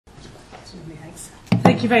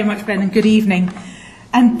Thank you very much, Ben, and good evening.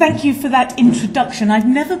 And thank you for that introduction. I've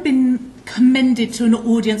never been commended to an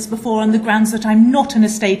audience before on the grounds that I'm not an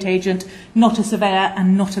estate agent, not a surveyor,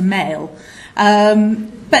 and not a male.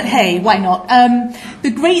 But hey, why not?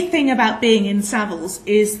 The great thing about being in Savills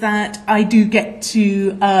is that I do get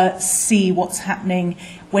to see what's happening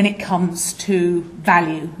when it comes to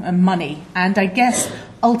value and money. And I guess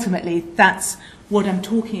ultimately that's what I'm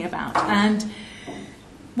talking about. And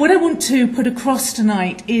what I want to put across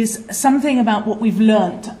tonight is something about what we've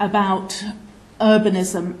learnt about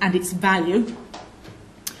urbanism and its value,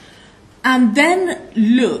 and then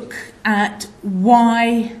look at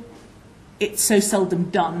why it's so seldom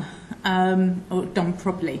done, or done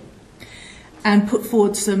properly, and put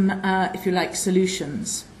forward some, if you like,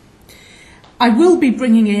 solutions. I will be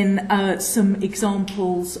bringing in some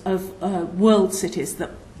examples of world cities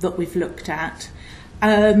that we've looked at.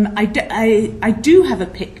 I do have a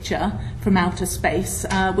picture from outer space,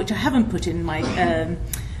 which I haven't put in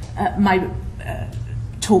my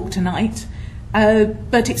talk tonight,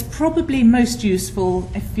 but it's probably most useful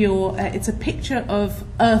if you're. It's a picture of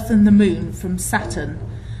Earth and the Moon from Saturn,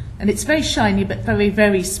 and it's very shiny but very,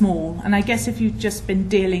 very small. And I guess if you've just been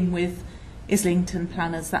dealing with Islington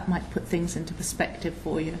planners, that might put things into perspective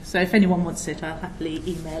for you. So if anyone wants it, I'll happily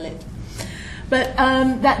email it. But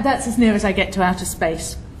that's as near as I get to outer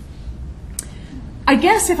space. I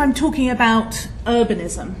guess if I'm talking about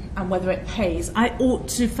urbanism and whether it pays, I ought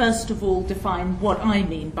to first of all define what I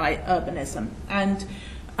mean by urbanism and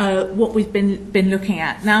what we've been looking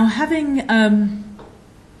at. Now, having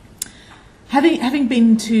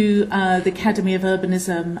been to the Academy of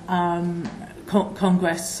Urbanism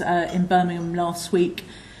Congress in Birmingham last week,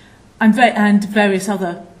 and various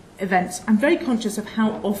other events, I'm very conscious of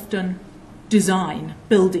how often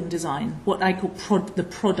building design, what I call the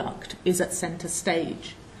product, is at centre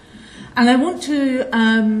stage. And I want to,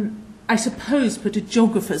 I suppose, put a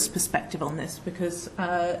geographer's perspective on this, because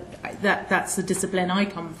that's the discipline I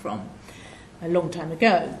come from a long time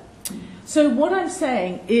ago. So what I'm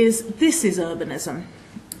saying is this is urbanism.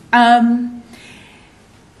 I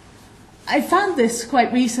found this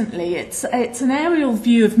quite recently. It's an aerial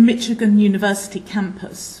view of Michigan University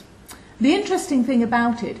campus. The interesting thing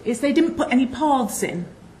about it is they didn't put any paths in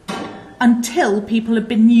until people had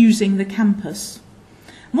been using the campus.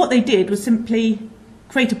 And what they did was simply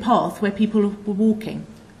create a path where people were walking.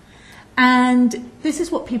 And this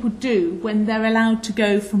is what people do when they're allowed to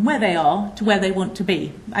go from where they are to where they want to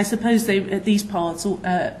be. I suppose these paths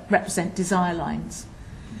represent desire lines.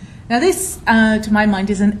 Now this, to my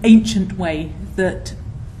mind, is an ancient way that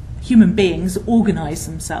human beings organise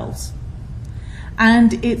themselves.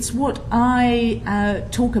 And it's what I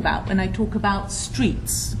talk about when I talk about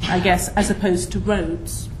streets, I guess, as opposed to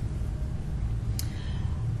roads.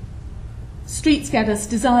 Streets get us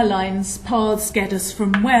desire lines, paths get us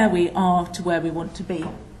from where we are to where we want to be.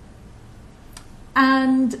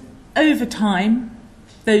 And over time,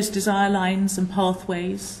 those desire lines and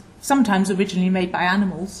pathways, sometimes originally made by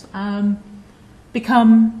animals,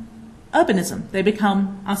 become urbanism. They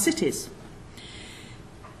become our cities.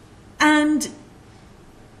 And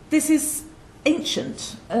this is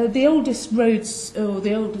ancient. The oldest roads or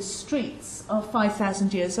the oldest streets are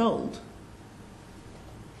 5,000 years old.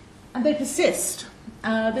 And they persist.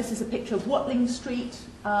 This is a picture of Watling Street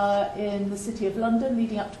in the City of London,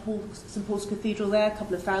 leading up to St Paul's Cathedral there, a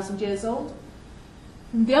couple of thousand years old.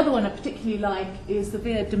 And the other one I particularly like is the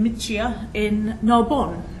Via Domitia in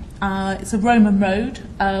Narbonne. It's a Roman road,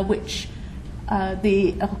 which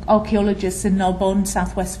the archaeologists in Narbonne,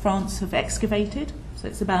 southwest France, have excavated. So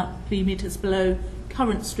it's about 3 metres below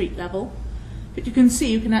current street level. But you can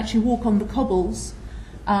see, you can actually walk on the cobbles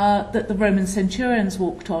that the Roman centurions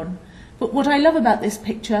walked on. But what I love about this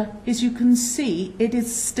picture is you can see it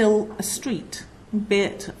is still a street,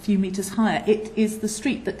 albeit a few metres higher. It is the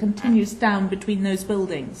street that continues down between those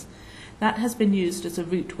buildings. That has been used as a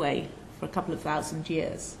routeway for a couple of thousand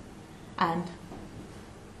years. And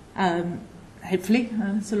hopefully,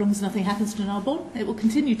 so long as nothing happens to Narbonne, it will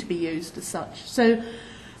continue to be used as such. So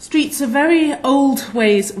streets are very old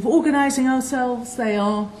ways of organising ourselves. They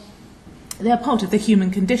are part of the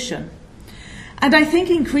human condition. And I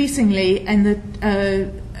think increasingly,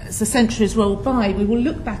 as the centuries roll by, we will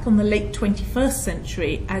look back on the late 21st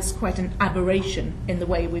century as quite an aberration in the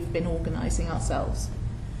way we've been organising ourselves.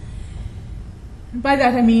 By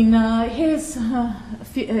that I mean, here's an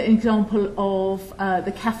example of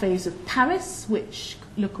the cafes of Paris, which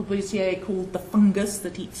Le Corbusier called the fungus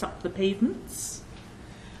that eats up the pavements.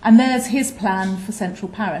 And there's his plan for central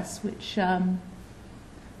Paris, which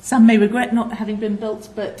some may regret not having been built,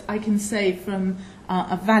 but I can say from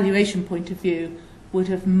a valuation point of view, would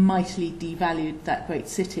have mightily devalued that great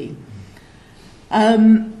city.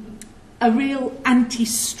 A real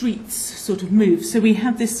anti-streets sort of move. So we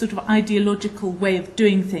have this sort of ideological way of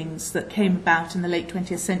doing things that came about in the late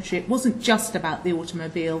 20th century. It wasn't just about the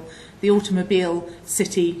automobile. The automobile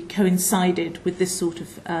city coincided with this sort of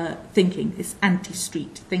thinking, this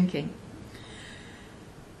anti-street thinking.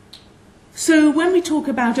 So when we talk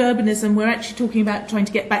about urbanism, we're actually talking about trying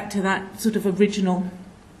to get back to that sort of original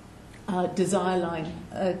desire line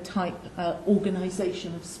type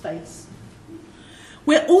organisation of space.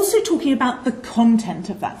 We're also talking about the content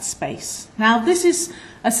of that space. Now, this is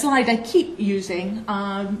a slide I keep using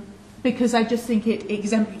because I just think it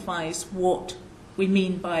exemplifies what we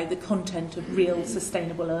mean by the content of real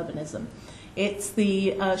sustainable urbanism. It's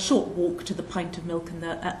the short walk to the pint of milk and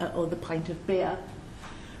or the pint of beer.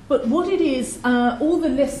 But what it is, all the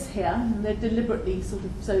lists here, and they're deliberately sort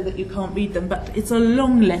of so that you can't read them, but it's a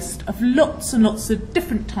long list of lots and lots of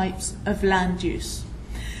different types of land use.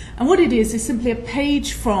 And what it is simply a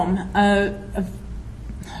page from a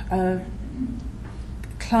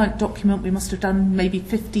client document we must have done maybe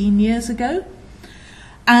 15 years ago.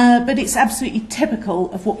 But it's absolutely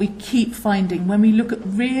typical of what we keep finding when we look at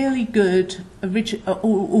really good,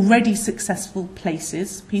 already successful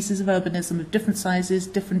places, pieces of urbanism of different sizes,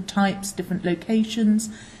 different types, different locations,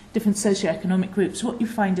 different socioeconomic groups. What you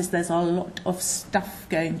find is there's a lot of stuff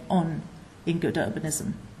going on in good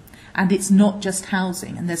urbanism. And it's not just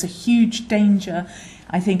housing. And there's a huge danger,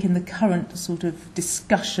 I think, in the current sort of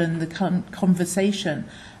discussion, the current conversation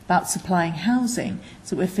about supplying housing.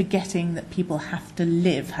 So we're forgetting that people have to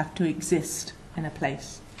live, have to exist in a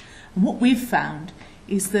place. And what we've found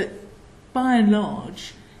is that, by and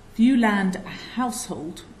large, if you land a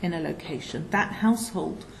household in a location, that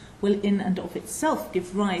household will in and of itself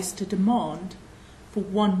give rise to demand for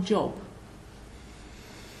one job.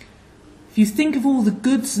 If you think of all the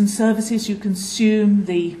goods and services you consume,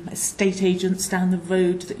 the estate agents down the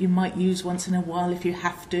road that you might use once in a while if you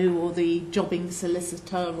have to, or the jobbing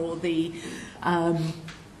solicitor, or the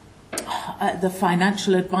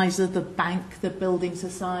financial advisor, the bank, the building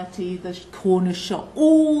society, the corner shop,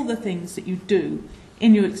 all the things that you do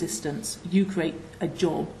in your existence, you create a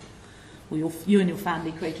job, or you and your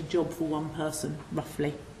family create a job for one person,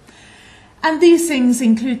 roughly. And these things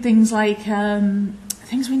include things like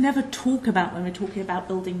things we never talk about when we're talking about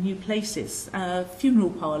building new places. Funeral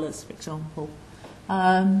parlours, for example.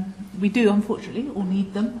 We do, unfortunately, all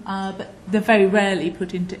need them, but they're very rarely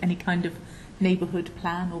put into any kind of neighbourhood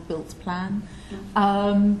plan or built plan.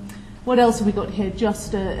 What else have we got here?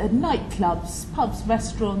 Just nightclubs, pubs,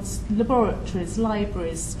 restaurants, laboratories,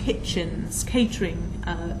 libraries, kitchens, catering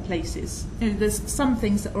places. You know, there's some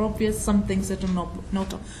things that are obvious, some things that are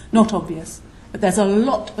not obvious. But there's a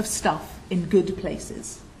lot of stuff in good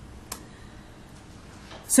places.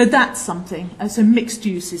 So that's something. So mixed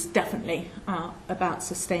use is definitely about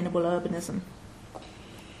sustainable urbanism.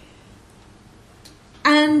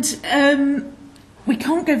 And we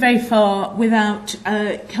can't go very far without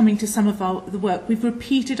coming to some of the work. We've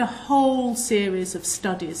repeated a whole series of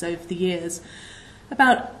studies over the years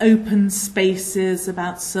about open spaces,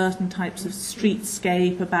 about certain types of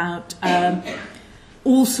streetscape, about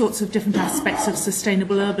all sorts of different aspects of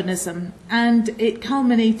sustainable urbanism. And it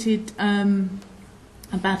culminated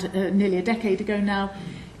about nearly a decade ago now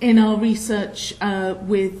in our research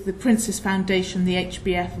with the Princess Foundation, the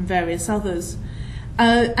HBF and various others,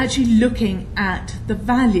 actually looking at the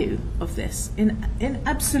value of this in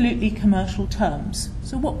absolutely commercial terms.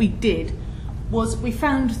 So what we did was we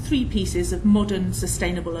found 3 pieces of modern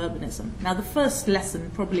sustainable urbanism. Now, the first lesson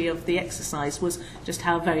probably of the exercise was just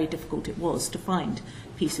how very difficult it was to find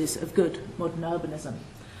pieces of good modern urbanism.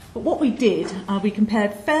 But what we did, we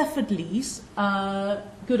compared Fairford-Lees,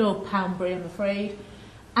 good old Poundbury, I'm afraid,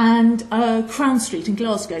 and Crown Street in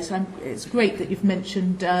Glasgow. So it's great that you've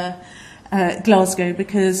mentioned Glasgow,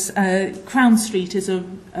 because Crown Street is a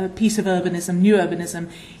piece of urbanism, new urbanism,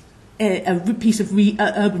 a piece of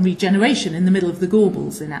urban regeneration in the middle of the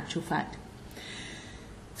Gorbals, in actual fact.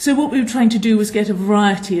 So what we were trying to do was get a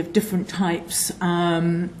variety of different types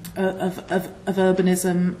of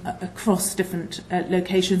urbanism across different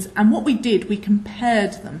locations. And what we did, we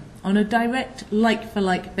compared them on a direct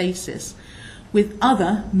like-for-like basis with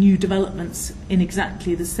other new developments in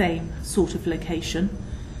exactly the same sort of location,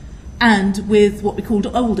 and with what we called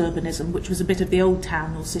old urbanism, which was a bit of the old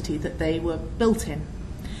town or city that they were built in.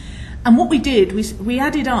 And what we did, we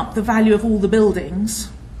added up the value of all the buildings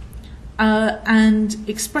and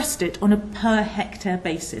expressed it on a per hectare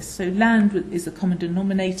basis. So land is the common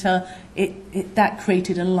denominator. That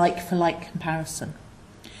created a like-for-like comparison.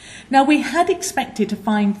 Now, we had expected to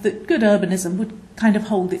find that good urbanism would kind of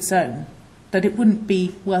hold its own, that it wouldn't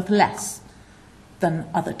be worth less than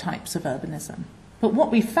other types of urbanism. But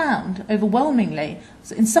what we found, overwhelmingly,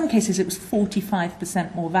 in some cases it was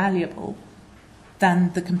 45% more valuable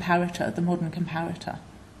than the comparator, the modern comparator.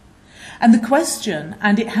 And the question,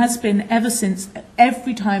 and it has been ever since,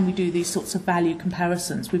 every time we do these sorts of value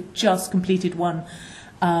comparisons, we've just completed one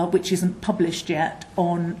which isn't published yet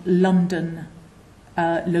on London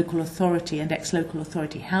local authority and ex-local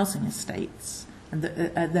authority housing estates and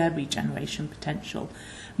their regeneration potential.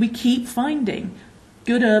 We keep finding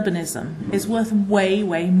good urbanism is worth way,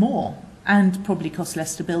 way more, and probably costs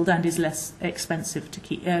less to build and is less expensive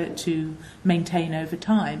to maintain over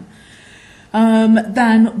time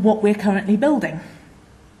than what we're currently building.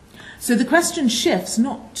 So the question shifts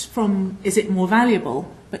not from is it more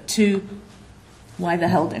valuable, but to why the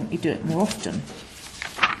hell don't we do it more often?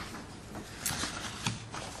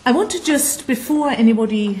 I want to just, before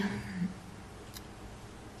anybody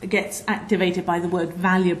gets activated by the word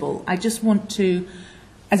valuable, I just want to,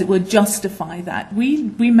 as it were, justify that. We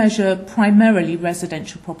measure primarily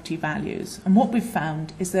residential property values, and what we've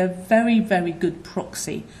found is they're a very, very good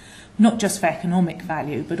proxy, not just for economic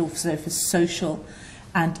value, but also for social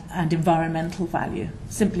and environmental value,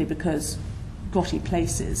 simply because grotty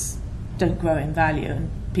places don't grow in value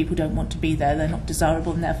and people don't want to be there, they're not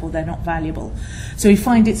desirable, and therefore they're not valuable. So we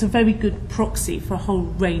find it's a very good proxy for a whole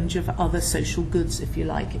range of other social goods, if you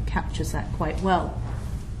like. It captures that quite well.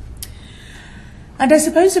 And I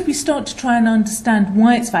suppose if we start to try and understand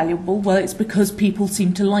why it's valuable, well, it's because people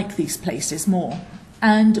seem to like these places more.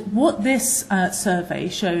 And what this survey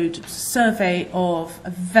showed, a survey of a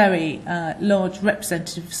very large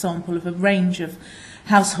representative sample of a range of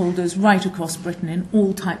householders right across Britain in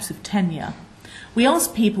all types of tenure. We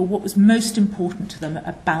asked people what was most important to them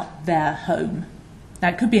about their home. Now,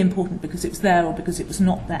 it could be important because it was there or because it was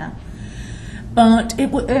not there. But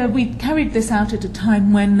we carried this out at a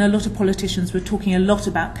time when a lot of politicians were talking a lot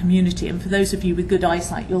about community. And for those of you with good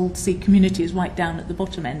eyesight, you'll see community is right down at the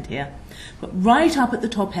bottom end here. But right up at the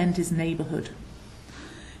top end is neighbourhood.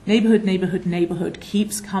 Neighbourhood, neighbourhood, neighbourhood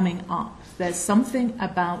keeps coming up. There's something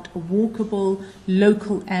about a walkable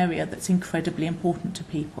local area that's incredibly important to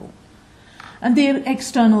people. And the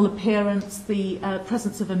external appearance, the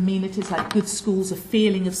presence of amenities like good schools, a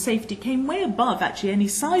feeling of safety came way above actually any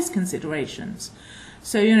size considerations.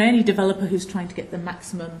 So, any developer who's trying to get the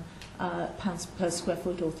maximum pounds per square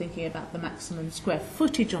foot or thinking about the maximum square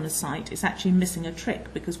footage on a site is actually missing a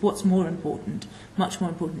trick, because what's more important, much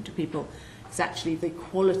more important to people, is actually the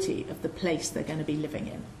quality of the place they're going to be living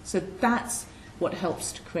in. So that's what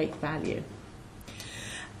helps to create value.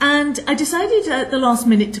 And I decided at the last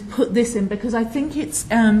minute to put this in because I think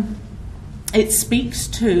it speaks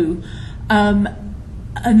to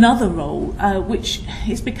another role which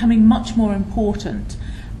is becoming much more important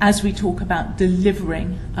as we talk about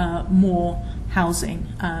delivering more housing,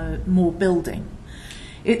 more building.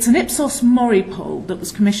 It's an Ipsos Mori poll that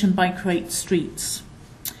was commissioned by Create Streets.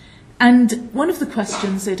 And one of the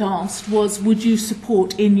questions it asked was, would you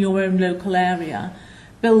support in your own local area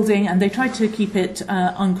building, and they tried to keep it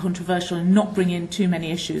uncontroversial and not bring in too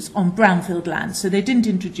many issues, on brownfield land. So they didn't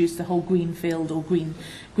introduce the whole green field or green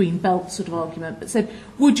belt sort of argument, but said,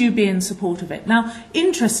 would you be in support of it? Now,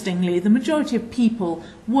 interestingly, the majority of people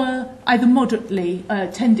were either moderately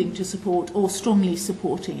tending to support or strongly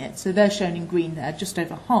supporting it. So they're shown in green there, just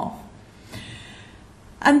over half.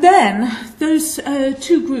 And then those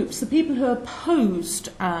two groups, the people who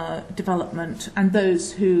opposed development and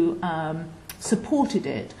those who supported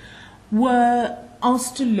it, were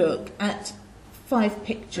asked to look at 5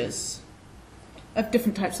 pictures of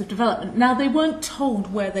different types of development. Now, they weren't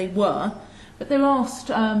told where they were, but they were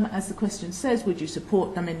asked, as the question says, would you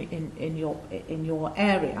support them in your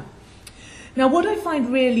area? Now, what I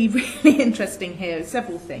find really, really interesting here is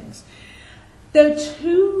several things. There are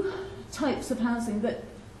 2 types of housing that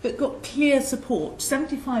got clear support,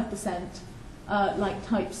 75% like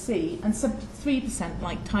type C and 73%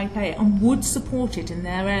 like type A, and would support it in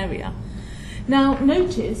their area. Now,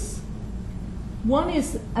 notice, one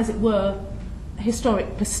is, as it were,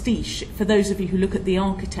 historic pastiche for those of you who look at the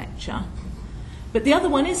architecture, but the other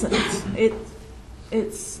one isn't.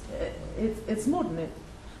 It's modern.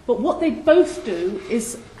 But what they both do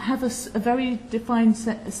is have a very defined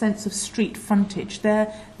sense of street frontage.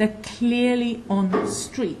 They're clearly on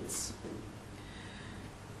streets.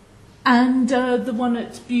 And the one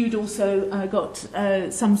at Bude also got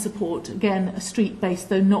some support, again, a street-based,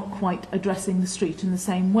 though not quite addressing the street in the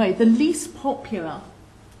same way. The least popular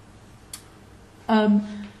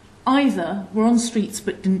either were on streets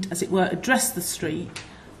but didn't, as it were, address the street,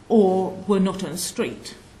 or were not on a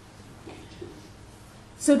street.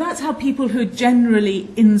 So that's how people who are generally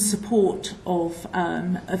in support of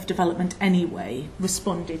development anyway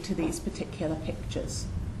responded to these particular pictures.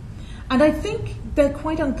 And I think they're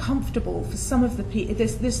quite uncomfortable for some of the people.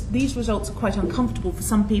 These results are quite uncomfortable for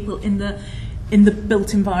some people in the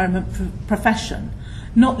built environment profession,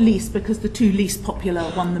 not least because the two least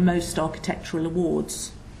popular won the most architectural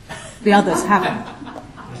awards. The others haven't.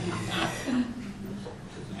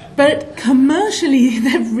 But commercially,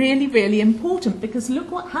 they're really, really important, because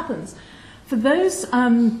look what happens. For those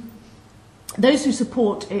who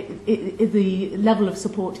support, the level of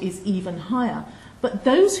support is even higher. But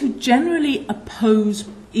those who generally oppose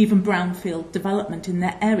even brownfield development in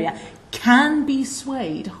their area can be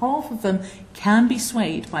swayed, half of them can be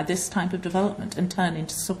swayed by this type of development and turn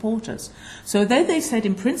into supporters. So though they said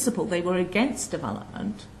in principle they were against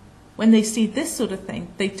development, when they see this sort of thing,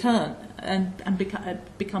 they turn and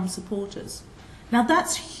become supporters. Now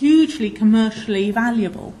that's hugely commercially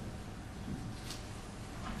valuable.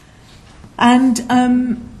 And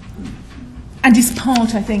is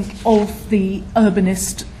part, I think, of the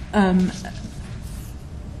urbanist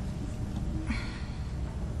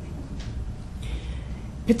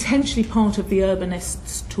potentially part of the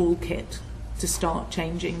urbanist's toolkit to start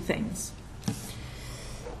changing things.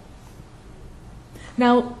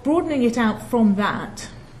 Now, broadening it out from that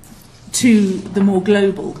to the more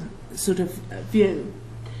global sort of view,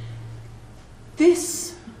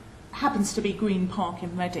 this happens to be Green Park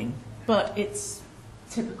in Reading, but it's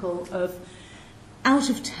typical of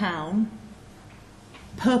out-of-town,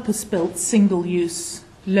 purpose-built, single-use,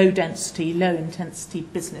 low-density, low-intensity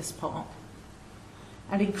business park.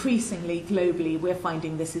 And increasingly, globally, we're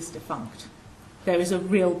finding this is defunct. There is a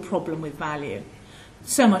real problem with value.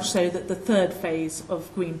 So much so that the third phase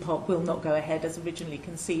of Green Park will not go ahead as originally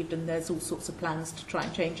conceived, and there's all sorts of plans to try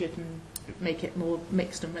and change it and make it more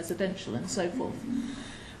mixed and residential and so forth.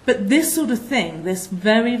 But this sort of thing, this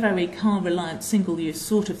very, very car-reliant, single-use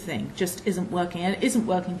sort of thing, just isn't working. And it isn't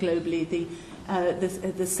working globally.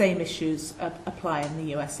 The same issues apply in the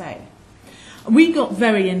USA. We got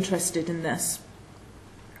very interested in this,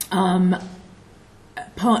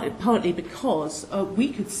 partly because we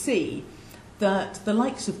could see that the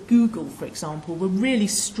likes of Google, for example, were really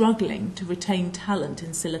struggling to retain talent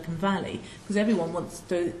in Silicon Valley, because everyone wants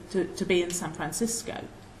to be in San Francisco.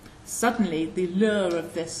 Suddenly, the lure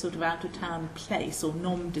of this sort of out-of-town place or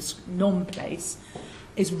non-place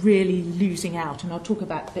is really losing out, and I'll talk a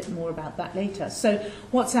bit more about that later. So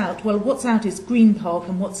what's out? Well, what's out is Green Park,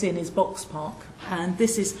 and what's in is Box Park, and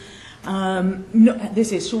this is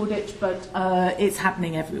Shoreditch, but it's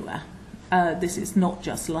happening everywhere. This is not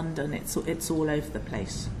just London, it's all over the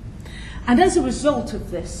place. And as a result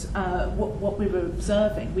of this, what we were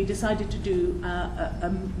observing, we decided to do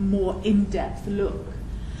a more in-depth look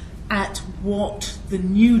at what the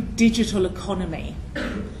new digital economy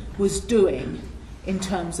was doing in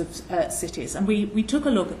terms of cities. And we took a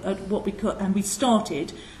look at what we could, and we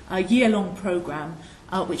started a year-long programme,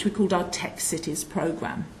 which we called our Tech Cities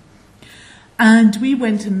programme. And we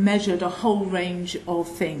went and measured a whole range of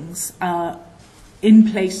things in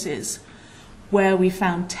places where we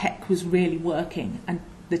found tech was really working and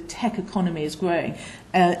the tech economy is growing.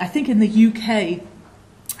 I think in the UK,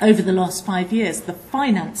 over the last 5 years, the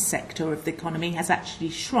finance sector of the economy has actually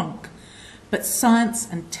shrunk. But science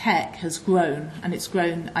and tech has grown, and it's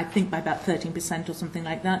grown, I think, by about 13% or something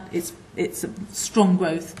like that. It's a strong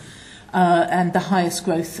growth. And the highest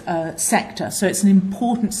growth sector. So it's an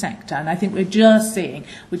important sector, and I think we're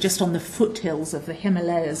just on the foothills of the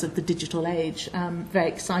Himalayas of the digital age. Very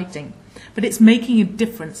exciting. But it's making a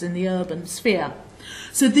difference in the urban sphere.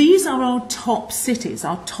 So these are our top cities,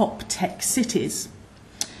 our top tech cities.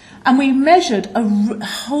 And we measured a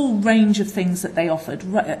whole range of things that they offered,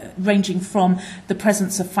 ranging from the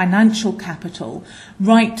presence of financial capital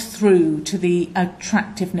right through to the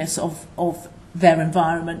attractiveness of their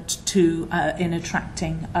environment to in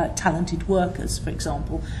attracting talented workers, for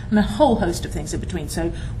example, and a whole host of things in between.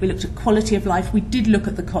 So we looked at quality of life. We did look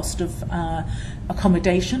at the cost of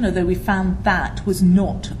accommodation, although we found that was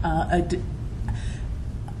not,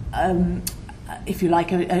 if you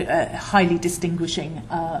like, a highly distinguishing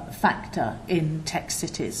factor in tech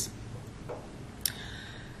cities.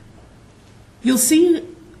 You'll see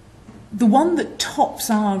the one that tops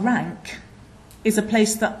our rank is a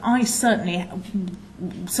place that I certainly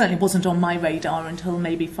wasn't on my radar until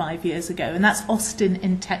maybe 5 years ago, and that's Austin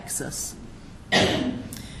in Texas.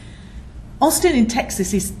 Austin in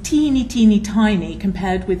Texas is teeny, teeny, tiny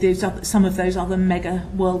compared with some of those other mega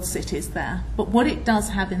world cities there. But what it does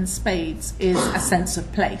have in spades is a sense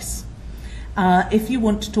of place. If you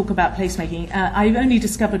want to talk about placemaking, I've only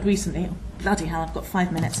discovered recently, oh, bloody hell, I've got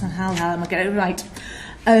 5 minutes, and how am I getting it right?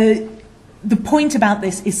 The point about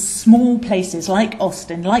this is small places like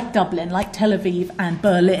Austin, like Dublin, like Tel Aviv and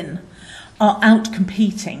Berlin are out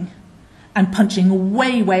competing and punching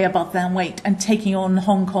way, way above their weight and taking on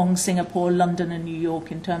Hong Kong, Singapore, London and New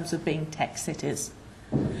York in terms of being tech cities.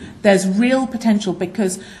 There's real potential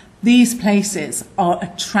because these places are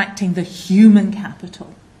attracting the human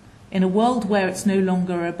capital. In a world where it's no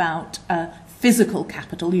longer about physical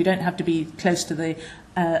capital, you don't have to be close to the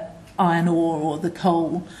iron ore or the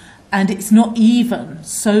coal, and it's not even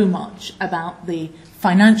so much about the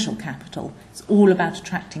financial capital. It's all about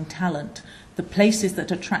attracting talent. The places that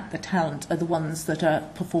attract the talent are the ones that are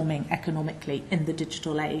performing economically in the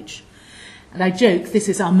digital age. And I joke, this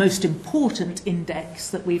is our most important index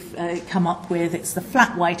that we've come up with. It's the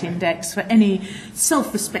flat white index for any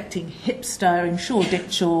self-respecting hipster in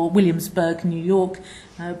Shoreditch or Williamsburg, New York,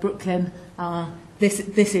 Brooklyn. This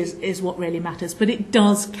is what really matters. But it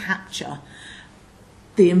does capture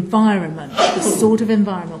the environment, the sort of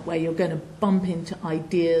environment where you're going to bump into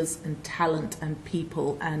ideas and talent and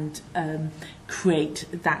people and create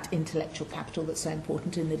that intellectual capital that's so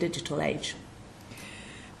important in the digital age.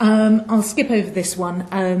 I'll skip over this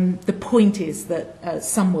one. The point is that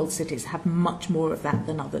some world cities have much more of that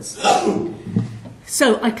than others.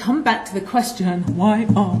 So I come back to the question, why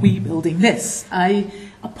are we building this? I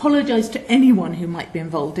apologise to anyone who might be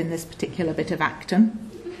involved in this particular bit of Acton.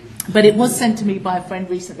 But it was sent to me by a friend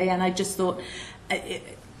recently, and I just thought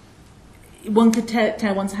one could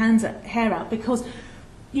tear one's hair out, because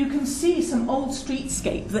you can see some old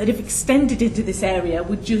streetscape that, if extended into this area,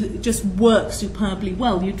 would just work superbly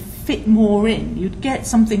well. You'd fit more in. You'd get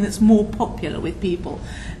something that's more popular with people.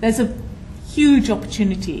 There's a huge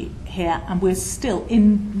opportunity here, and we're still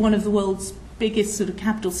in one of the world's biggest sort of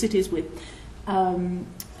capital cities with the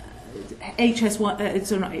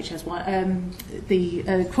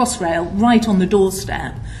Crossrail right on the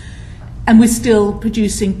doorstep, and we're still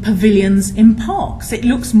producing pavilions in parks. It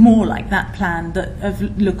looks more like that plan of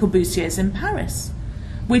Le Corbusier's in Paris.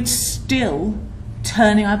 We're still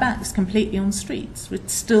turning our backs completely on streets. We're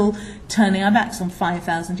still turning our backs on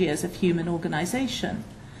 5,000 years of human organisation.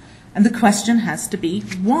 And the question has to be,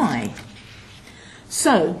 why?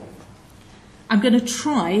 So, I'm going to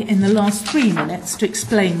try in the last 3 minutes to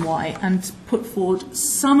explain why and put forward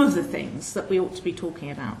some of the things that we ought to be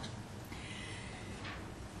talking about.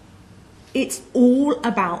 It's all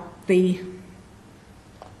about the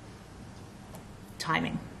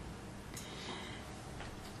timing.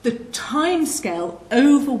 The time scale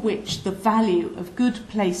over which the value of good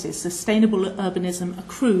places, sustainable urbanism,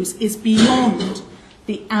 accrues is beyond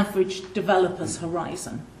the average developer's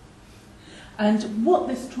horizon. And what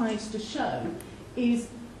this tries to show is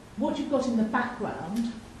what you've got in the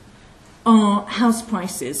background are house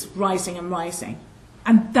prices rising and rising.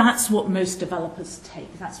 And that's what most developers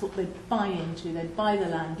take. That's what they buy into. They buy the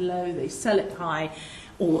land low, they sell it high,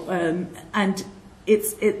 or, and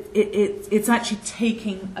it's actually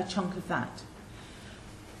taking a chunk of that.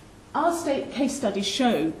 Our case studies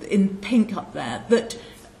show, in pink up there, that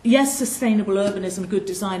yes, sustainable urbanism, good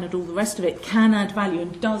design and all the rest of it can add value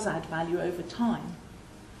and does add value over time.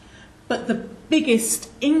 But the biggest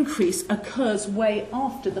increase occurs way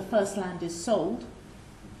after the first land is sold.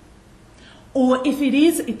 Or if it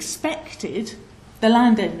is expected, the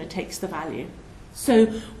landowner takes the value. So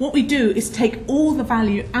what we do is take all the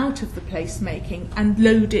value out of the placemaking and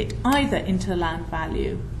load it either into land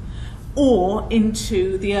value or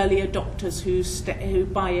into the early adopters who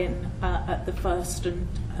buy in at the first and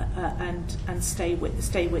stay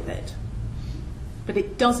with it. But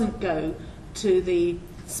it doesn't go to the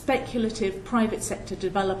speculative private sector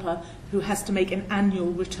developer who has to make an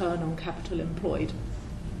annual return on capital employed.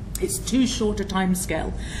 It's too short a time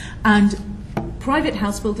scale, and private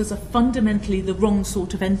house builders are fundamentally the wrong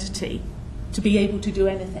sort of entity to be able to do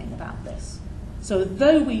anything about this. So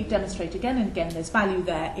though we demonstrate again and again there's value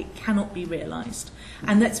there, it cannot be realised.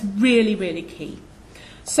 And that's really, really key.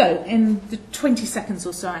 So in the 20 seconds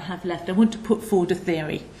or so I have left, I want to put forward a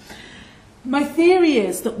theory. My theory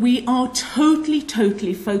is that we are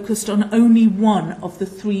totally focused on only one of the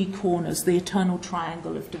three corners, the eternal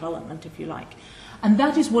triangle of development, if you like. And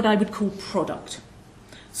that is what I would call product.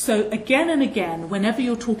 So again and again, whenever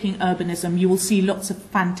you're talking urbanism, you will see lots of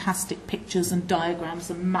fantastic pictures and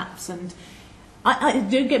diagrams and maps. And I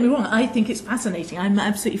don't get me wrong, I think it's fascinating. I'm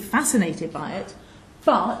absolutely fascinated by it.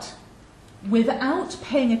 But without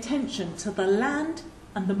paying attention to the land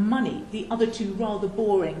and the money, the other two rather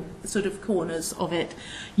boring sort of corners of it,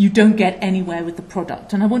 you don't get anywhere with the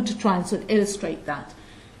product. And I want to try and sort of illustrate that.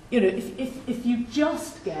 you know, if you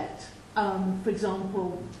just get, for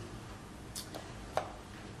example,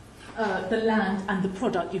 the land and the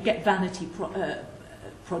product, you get vanity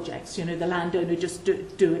projects, you know, the landowner just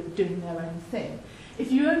doing their own thing.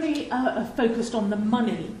 If you only are focused on the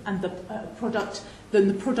money and the product, then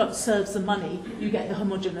the product serves the money, you get the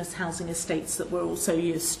homogeneous housing estates that we're all so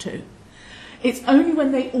used to. It's only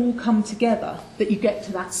when they all come together that you get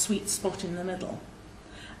to that sweet spot in the middle.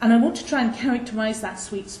 And I want to try and characterise that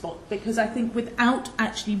sweet spot, because I think without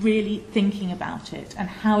actually really thinking about it and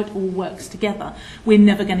how it all works together, we're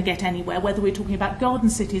never going to get anywhere, whether we're talking about garden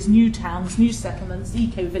cities, new towns, new settlements,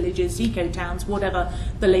 eco-villages, eco-towns, whatever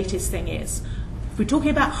the latest thing is. If we're talking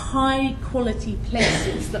about high-quality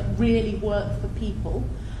places that really work for people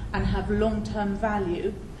and have long-term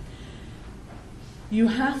value, you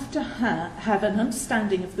have to have an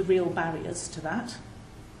understanding of the real barriers to that.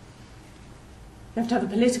 You have to have a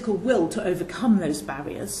political will to overcome those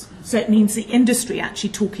barriers. So it means the industry actually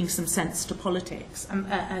talking some sense to politics,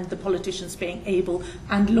 and the politicians being able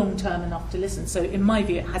and long-term enough to listen. So in my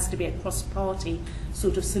view, it has to be a cross-party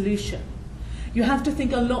sort of solution. You have to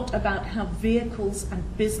think a lot about how vehicles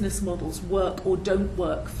and business models work or don't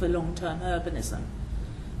work for long-term urbanism.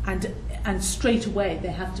 And straight away,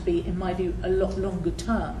 they have to be, in my view, a lot longer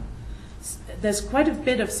term. There's quite a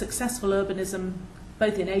bit of successful urbanism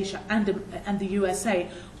both in Asia and the USA,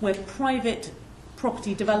 where private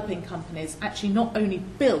property developing companies actually not only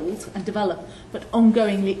build and develop, but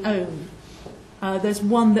ongoingly own. There's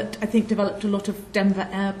one that I think developed a lot of Denver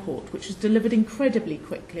Airport, which was delivered incredibly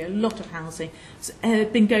quickly, a lot of housing. It's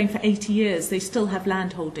been going for 80 years. They still have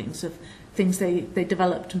land holdings of things they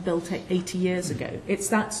developed and built 80 years ago. It's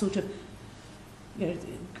that sort of, you know,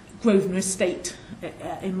 Grosvenor estate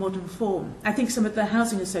in modern form. I think some of the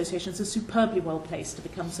housing associations are superbly well placed to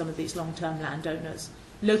become some of these long-term landowners.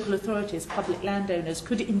 Local authorities, public landowners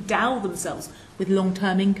could endow themselves with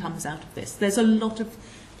long-term incomes out of this. There's a lot of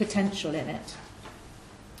potential in it.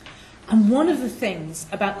 And one of the things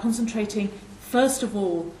about concentrating, first of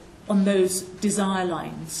all, on those desire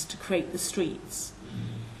lines to create the streets,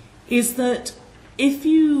 is that if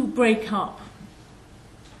you break up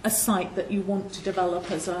a site that you want to develop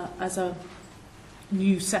as a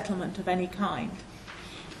new settlement of any kind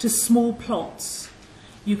to small plots,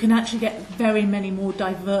 you can actually get very many more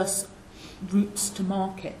diverse routes to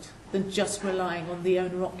market than just relying on the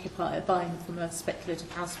owner-occupier buying from a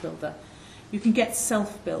speculative house builder. You can get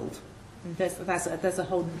self-build, and there's a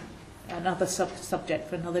whole another subject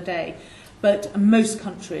for another day. But most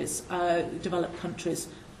countries, developed countries,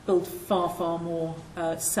 build far more,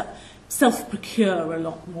 self-procure a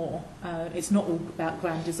lot more. It's not all about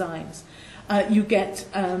grand designs. You get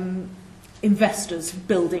investors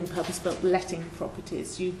building purpose-built letting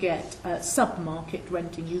properties. You get sub-market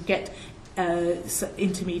renting. You get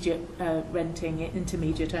intermediate renting,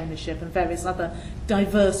 intermediate ownership, and various other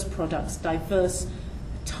diverse products, diverse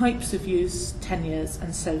types of use, tenures,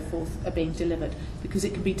 and so forth are being delivered, because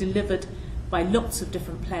it can be delivered by lots of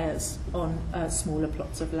different players on smaller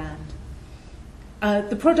plots of land.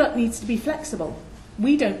 The product needs to be flexible.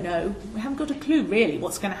 We don't know, we haven't got a clue really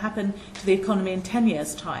what's going to happen to the economy in 10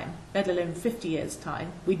 years' time, let alone 50 years'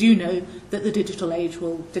 time. We do know that the digital age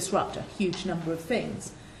will disrupt a huge number of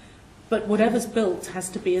things. But whatever's built has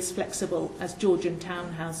to be as flexible as Georgian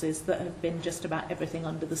townhouses that have been just about everything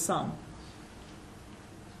under the sun.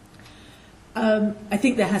 I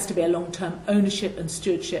think there has to be a long-term ownership and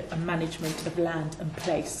stewardship and management of land and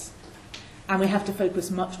place. And we have to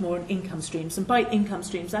focus much more on income streams. And by income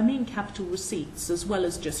streams, I mean capital receipts as well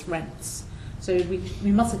as just rents. So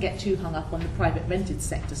we mustn't get too hung up on the private rented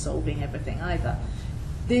sector solving everything either.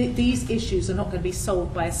 These issues are not going to be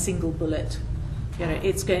solved by a single bullet. You know,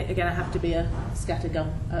 it's going to have to be a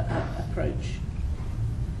scattergun approach.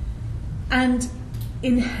 And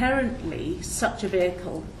inherently, such a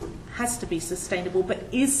vehicle has to be sustainable, but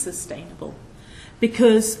is sustainable.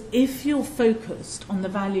 Because if you're focused on the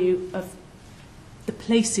value of the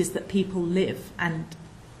places that people live and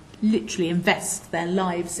literally invest their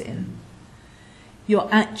lives in, you're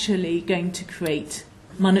actually going to create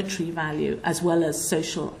monetary value as well as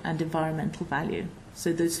social and environmental value.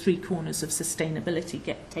 So those three corners of sustainability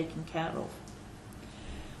get taken care of.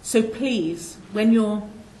 So please, when you're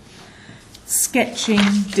sketching,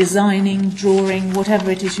 designing, drawing,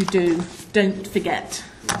 whatever it is you do, don't forget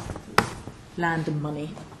land and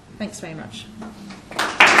money. Thanks very much.